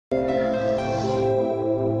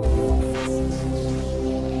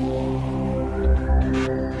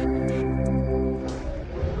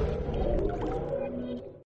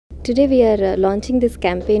Today we are launching this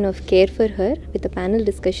campaign of Care for Her with a panel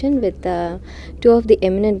discussion with two of the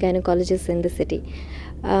eminent gynecologists in the city.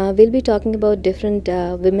 We'll be talking about different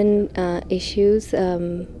women issues,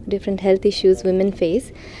 different health issues women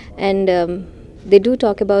face, and they do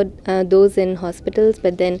talk about those in hospitals,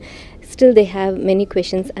 but then still they have many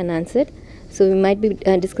questions unanswered. So we might be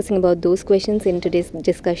discussing about those questions in today's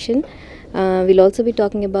discussion. We'll also be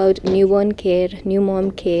talking about newborn care, new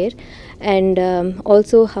mom care, and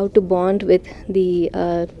also how to bond with the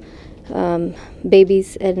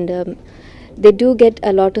babies. And they do get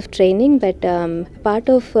a lot of training, but part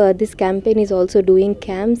of this campaign is also doing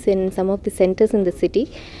camps in some of the centers in the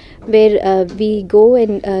city, where we go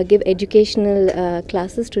and give educational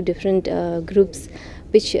classes to different groups,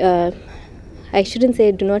 which I shouldn't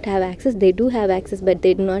say do not have access. They do have access, but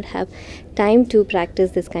they do not have time to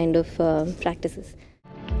practice this kind of practices.